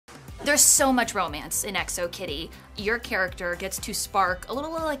There's so much romance in EXO Kitty. Your character gets to spark a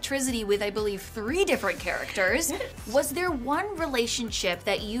little electricity with, I believe, 3 different characters. Was there one relationship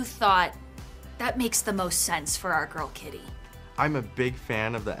that you thought, that makes the most sense for our girl Kitty? I'm a big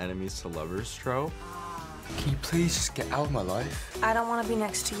fan of the enemies to lovers trope. Can you please just get out of my life? I don't want to be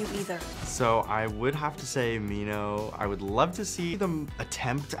next to you either. So I would have to say Minho. I would love to see them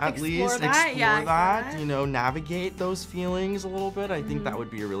attempt at least explore that, you know, navigate those feelings a little bit. I think that would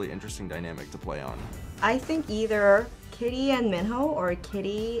be a really interesting dynamic to play on. I think either Kitty and Minho or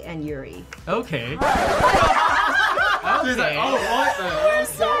Kitty and Yuri. Okay. She's like, oh, what the?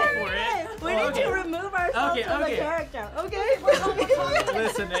 Sorry. We need to remove ourselves from the character. Okay.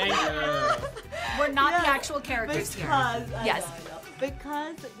 Listening. We're not the actual characters here. Yes.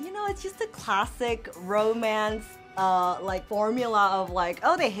 Because, you know, it's just a classic romance like formula of like,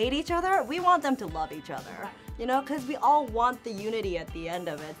 oh, they hate each other. We want them to love each other. You know, because we all want the unity at the end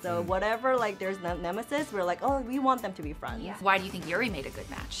of it. So whatever, like, there's nemesis, we're like, oh, we want them to be friends. Yeah. Why do you think Yuri made a good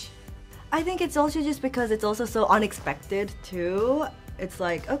match? I think it's also just because it's also so unexpected too. It's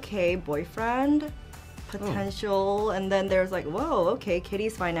like, okay, boyfriend, potential, and then there's like, whoa, okay,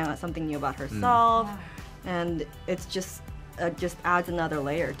 Kitty's finding out something new about herself, and it's just adds another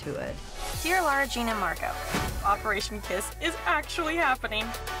layer to it. Dear Lara, Jean, and Marco, Operation Kiss is actually happening.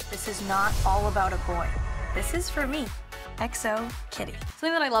 This is not all about a boy. This is for me. EXO Kitty.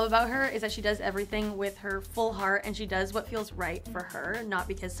 Something that I love about her is that she does everything with her full heart and she does what feels right for her, not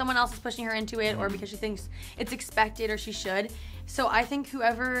because someone else is pushing her into it or because she thinks it's expected or she should. So I think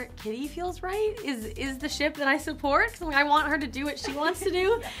whoever Kitty feels right is the ship that I support, because I want her to do what she wants to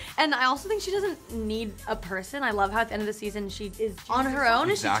do. And I also think she doesn't need a person. I love how at the end of the season she is on her own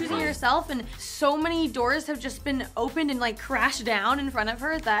and she's choosing herself, and so many doors have just been opened and like crashed down in front of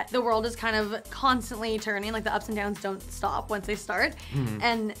her that the world is kind of constantly turning, like the ups and downs don't stop once they start.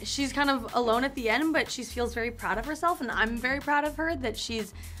 And she's kind of alone at the end, but she feels very proud of herself, and I'm very proud of her that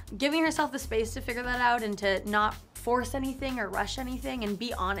she's giving herself the space to figure that out and to not force anything or rush anything and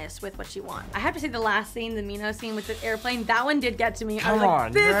be honest with what she wants. I have to say the last scene, the Minho scene with the airplane, that one did get to me. I was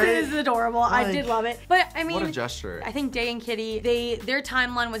like, this is adorable. Like, I did love it. But I mean, what a gesture. I think Day and Kitty, their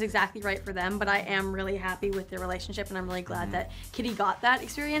timeline was exactly right for them, but I am really happy with their relationship and I'm really glad that Kitty got that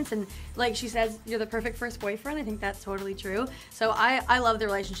experience. And like she says, you're the perfect first boyfriend. I think that's totally true. So I love the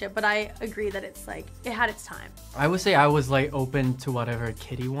relationship, but I agree that it's like, it had its time. I would say I was like open to whatever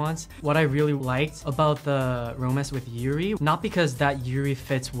Kitty wants. What I really liked about the romance with Yuri, not because that Yuri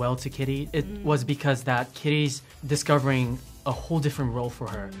fits well to Kitty, it was because that Kitty's discovering a whole different role for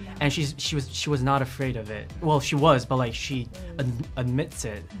her, and she was not afraid of it. Well, she was, but like she admits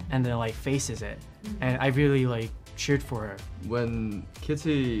it and then like faces it, and I really like cheered for her. When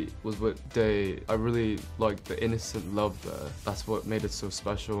Kitty was with Day, I really liked the innocent love there. That's what made it so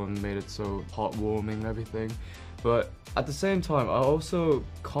special and made it so heartwarming and everything. But at the same time, I also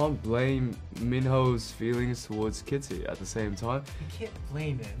can't blame Minho's feelings towards Kitty at the same time. You can't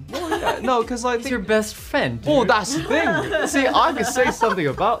blame him. Well, yeah, no, because like... He's your best friend, dude. Oh, that's the thing! See, I could say something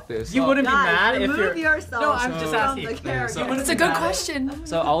about this. You wouldn't be mad if you're... yourself. No, I'm just asking. It's a good question.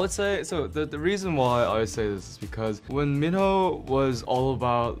 So I would say, so the reason why I say this is because when Minho was all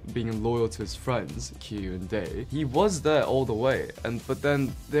about being loyal to his friends, Q and Day, he was there all the way. But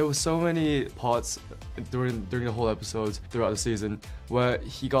then there were so many parts during the whole episodes throughout the season where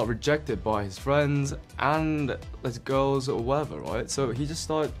he got rejected by his friends and his girls or whatever, right? So he just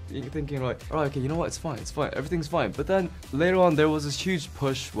started thinking like, alright, okay, you know what, it's fine, everything's fine. But then later on there was this huge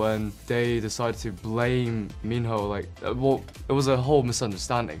push when they decided to blame Minho, like, well, it was a whole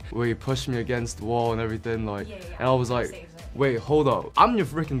misunderstanding where he pushed me against the wall and everything, like, and I was like, wait, hold up, I'm your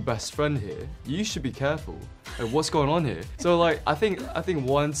freaking best friend here. You should be careful. Like, what's going on here? So like, I think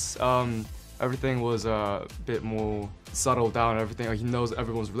once everything was a bit more settled down and everything, like he knows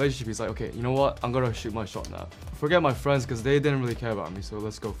everyone's relationship, he's like, okay, you know what, I'm gonna shoot my shot now. Forget my friends, because they didn't really care about me, so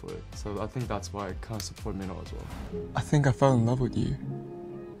let's go for it. So I think that's why I kind of support Minho as well. I think I fell in love with you.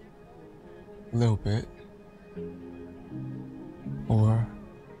 A little bit. Or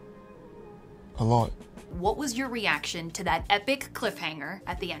a lot. What was your reaction to that epic cliffhanger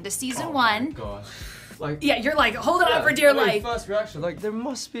at the end of season 1? Oh gosh. Like, yeah, you're like, hold it on for dear life. First reaction, like, there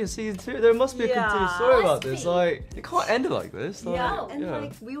must be a season 2. There must be a continued story about this. Like, it can't end it like this. Like, and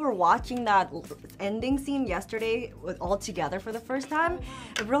like, we were watching that ending scene yesterday all together for the first time,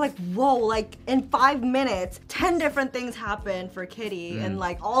 and we're like, whoa, like, in 5 minutes, 10 different things happened for Kitty, and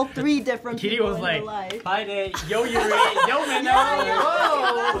like, all 3 different Kitty people was in like, her life. hi Day, yo Yuri, yo Minho,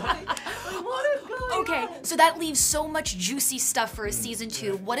 whoa! What is going on? Okay, so that leaves so much juicy stuff for a season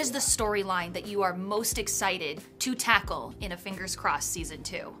 2. What is the storyline that you are most excited to tackle in a fingers crossed season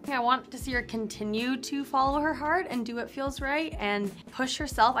 2? I want to see her continue to follow her heart and do what feels right and push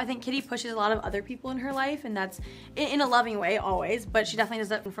herself. I think Kitty pushes a lot of other people in her life, and that's in a loving way always, but she definitely does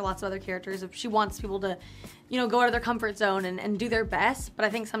that for lots of other characters. If she wants people to, you know, go out of their comfort zone and do their best, but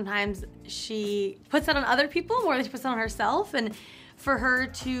I think sometimes she puts that on other people more than she puts it on herself, and for her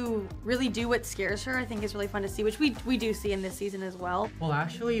to really do what scares her, I think is really fun to see, which we do see in this season as well. Well,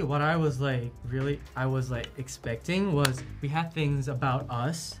 actually, what I was like expecting was we had things about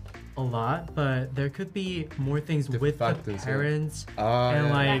us a lot, but there could be more things with the parents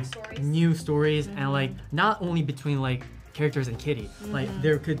and like new stories and like not only between like characters and Kitty. Like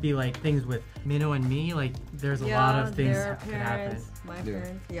there could be like things with Minho and me. Like there's a lot of things that could happen. My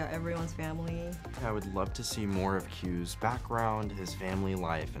parents, everyone's family. I would love to see more of Q's background, his family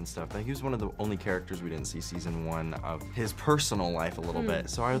life and stuff. Like, he was one of the only characters we didn't see season 1 of his personal life a little bit.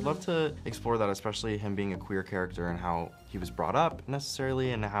 So I would love to explore that, especially him being a queer character and how he was brought up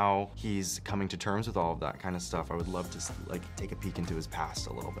necessarily and how he's coming to terms with all of that kind of stuff. I would love to like take a peek into his past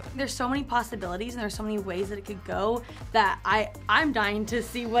a little bit. There's so many possibilities and there's so many ways that it could go that I'm dying to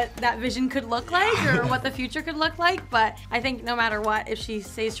see what that vision could look like or what the future could look like, but I think no matter what, if she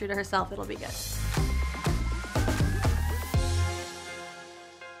stays true to herself, it'll be good.